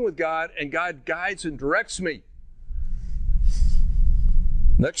 communing with God, and God guides and directs me.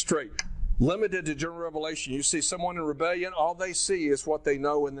 Next trait. Limited to general revelation. You see someone in rebellion, all they see is what they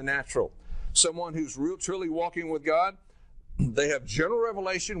know in the natural. Someone who's truly walking with God, they have general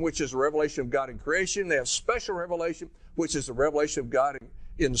revelation, which is a revelation of God in creation. They have special revelation, which is a revelation of God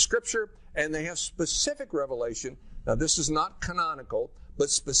in the Scripture. And they have specific revelation, Now, this is not canonical, but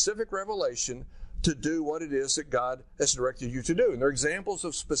specific revelation to do what it is that God has directed you to do. And there are examples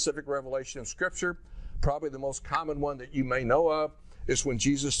of specific revelation in Scripture. Probably the most common one that you may know of is when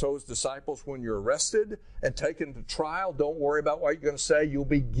Jesus told his disciples, when you're arrested and taken to trial, don't worry about what you're going to say. You'll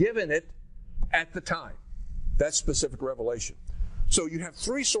be given it at the time. That's specific revelation. So you have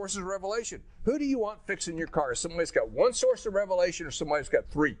three sources of revelation. Who do you want fixing your car? Somebody's got one source of revelation or somebody's got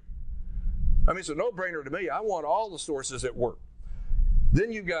three? I mean, it's a no-brainer to me. I want all the sources at work.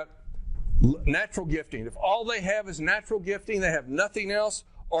 Then you've got natural gifting. If all they have is natural gifting, they have nothing else,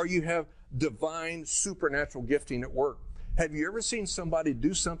 or you have divine supernatural gifting at work. Have you ever seen somebody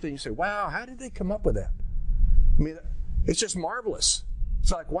do something and you say, wow, how did they come up with that? I mean, it's just marvelous.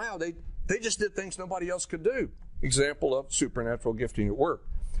 It's like, wow, they just did things nobody else could do. Example of supernatural gifting at work.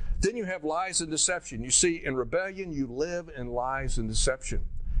 Then you have lies and deception. You see, in rebellion, you live in lies and deception,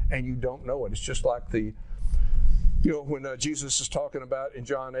 and you don't know it. It's just like when Jesus is talking about in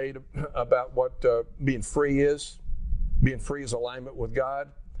John 8 about what being free is. Being free is alignment with God.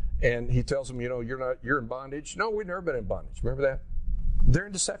 And he tells them, you're in bondage. No, we've never been in bondage. Remember that? They're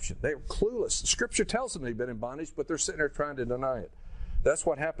in deception. They're clueless. The Scripture tells them they've been in bondage, but they're sitting there trying to deny it. That's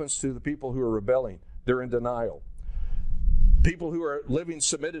what happens to the people who are rebelling. They're in denial. People who are living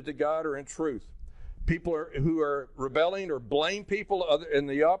submitted to God are in truth. People who are rebelling or blame people, and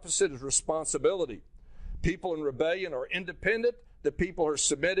the opposite is responsibility. People in rebellion are independent. The people who are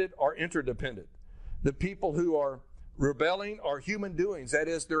submitted are interdependent. The people who are rebelling are human doings. That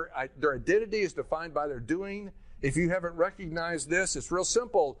is, their identity is defined by their doing. If you haven't recognized this, it's real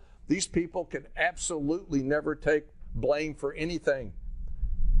simple. These people can absolutely never take blame for anything.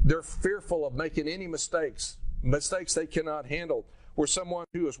 They're fearful of making any mistakes they cannot handle. Where someone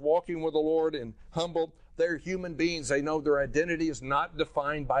who is walking with the Lord and humble, they're human beings. They know their identity is not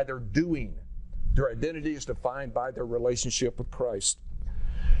defined by their doing. Their identity is defined by their relationship with Christ.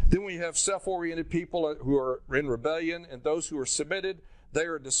 Then we have self-oriented people who are in rebellion, and those who are submitted, they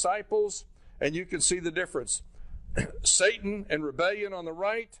are disciples, and you can see the difference. Satan and rebellion on the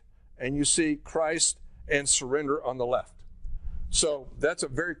right, and you see Christ and surrender on the left. So that's a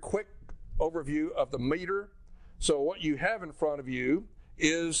very quick overview of the meter. So what you have in front of you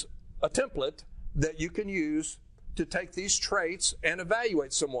is a template that you can use to take these traits and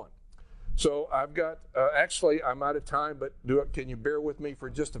evaluate someone. So I've got, actually, I'm out of time, but can you bear with me for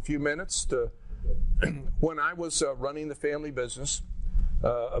just a few minutes? When I was running the family business,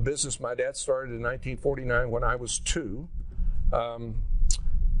 a business my dad started in 1949 when I was 2,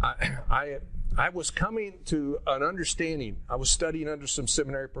 I was coming to an understanding. I was studying under some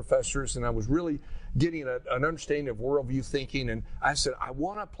seminary professors, and I was really getting an understanding of worldview thinking, and I said, I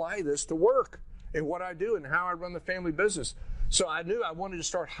want to apply this to work and what I do and how I run the family business. So I knew I wanted to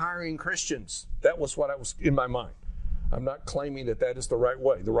start hiring Christians. That was what I was in my mind. I'm not claiming that is the right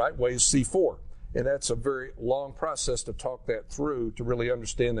way. The right way is C4, and that's a very long process to talk that through to really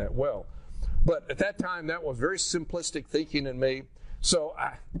understand that well. But at that time, that was very simplistic thinking in me. So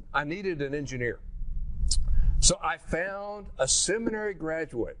I needed an engineer. So I found a seminary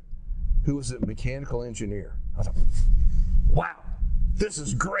graduate who was a mechanical engineer. I thought, wow, this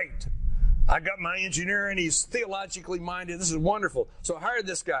is great. I got my engineer, and he's theologically minded. This is wonderful. So I hired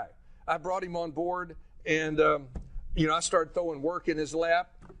this guy. I brought him on board, and I started throwing work in his lap.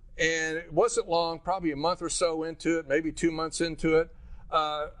 And it wasn't long, probably a month or so into it, maybe 2 months into it,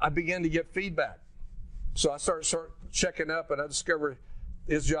 I began to get feedback. So I started checking up, and I discovered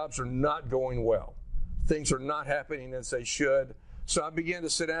his jobs are not going well. Things are not happening as they should. So I began to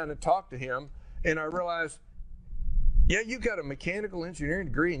sit down and talk to him, and I realized, yeah, you got a mechanical engineering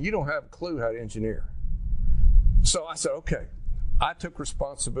degree, and you don't have a clue how to engineer. So I said, okay. I took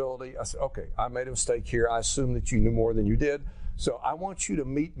responsibility. I said, okay, I made a mistake here. I assumed that you knew more than you did. So I want you to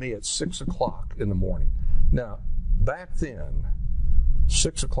meet me at 6 o'clock in the morning. Now, back then,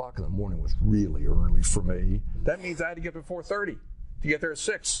 6 o'clock in the morning was really early for me. That means I had to get up at 4:30 to get there at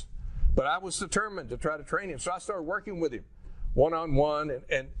 6. But I was determined to try to train him. So I started working with him one-on-one.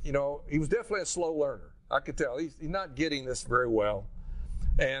 And he was definitely a slow learner. I could tell. He's not getting this very well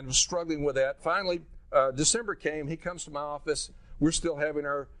and was struggling with that. Finally, December came. He comes to my office. We're still having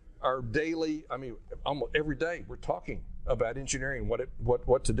our daily, almost every day we're talking about engineering,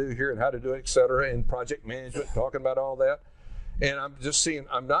 what to do here and how to do it, et cetera, and project management, talking about all that. And I'm just seeing,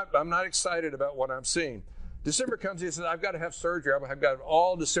 I'm not excited about what I'm seeing. December comes, he says, I've got to have surgery. I've got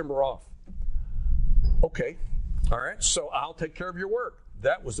all December off. Okay, all right, so I'll take care of your work.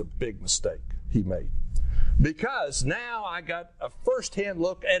 That was a big mistake he made. Because now I got a first-hand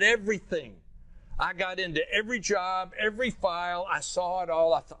look at everything. I got into every job, every file. I saw it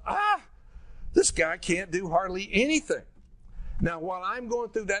all. I thought, This guy can't do hardly anything. Now, while I'm going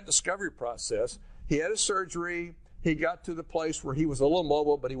through that discovery process, he had a surgery. He got to the place where he was a little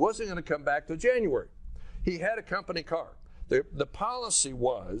mobile, but he wasn't going to come back till January. He had a company car. The policy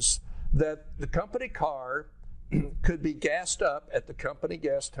was that the company car could be gassed up at the company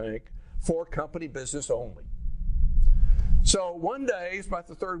gas tank for company business only. So one day, it's about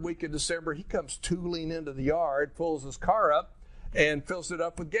the third week of December, he comes tooling into the yard, pulls his car up, and fills it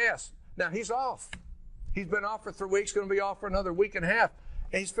up with gas. Now, he's off. He's been off for 3 weeks, going to be off for another week and a half,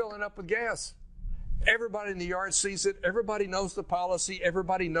 and he's filling up with gas. Everybody in the yard sees it. Everybody knows the policy.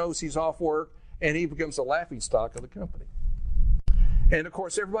 Everybody knows he's off work, and he becomes a laughingstock of the company. And, of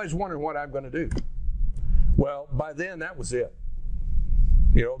course, everybody's wondering what I'm going to do. Well, by then, that was it.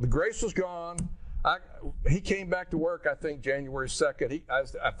 You know, the grace was gone. He came back to work, I think, January 2nd.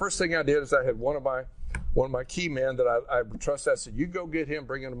 First thing I did is I had one of my key men that I trusted. I said, you go get him,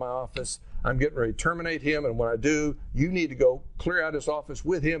 bring him to my office. I'm getting ready to terminate him, and when I do, you need to go clear out his office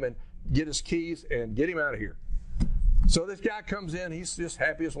with him and get his keys and get him out of here. So this guy comes in. He's just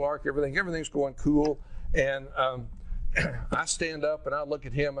happy as lark. Everything's going cool. And I stand up, and I look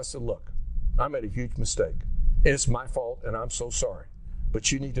at him. I said, look, I made a huge mistake. And it's my fault, and I'm so sorry.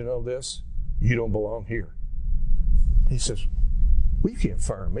 But you need to know this. You don't belong here. He says, well, you can't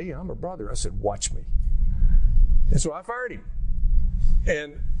fire me. I'm a brother. I said, watch me. And so I fired him.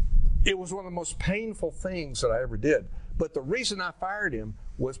 And it was one of the most painful things that I ever did. But the reason I fired him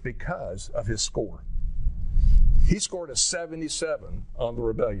was because of his score. He scored a 77 on the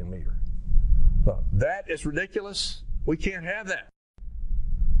rebellion meter. That is ridiculous. We can't have that.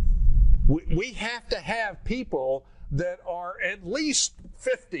 We have to have people that are at least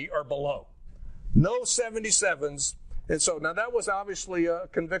 50 or below. No 77s. And so now that was obviously a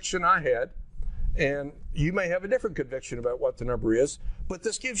conviction I had. And you may have a different conviction about what the number is, but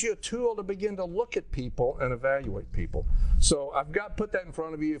this gives you a tool to begin to look at people and evaluate people. So I've put that in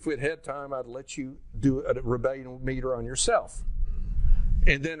front of you. If we'd had time, I'd let you do a rebellion meter on yourself.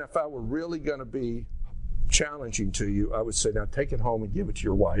 And then if I were really going to be challenging to you, I would say, now take it home and give it to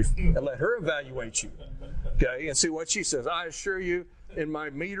your wife and let her evaluate you. Okay, and see what she says. I assure you, in my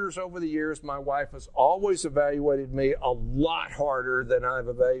meters over the years, my wife has always evaluated me a lot harder than I've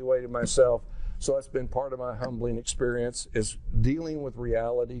evaluated myself. So that's been part of my humbling experience, is dealing with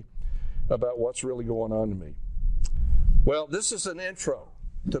reality about what's really going on to me. Well, this is an intro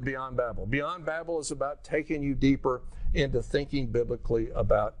to Beyond Babel. Beyond Babel is about taking you deeper into thinking biblically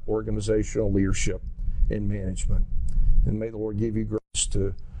about organizational leadership and management. And may the Lord give you grace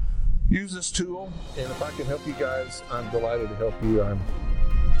to use this tool. And if I can help you guys, I'm delighted to help you.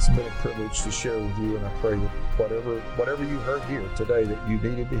 It's been a privilege to share with you, and I pray that whatever you heard here today that you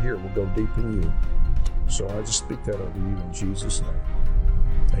needed to hear will go deep in you. So I just speak that over you in Jesus' name.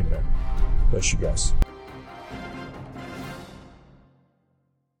 Amen. Bless you guys.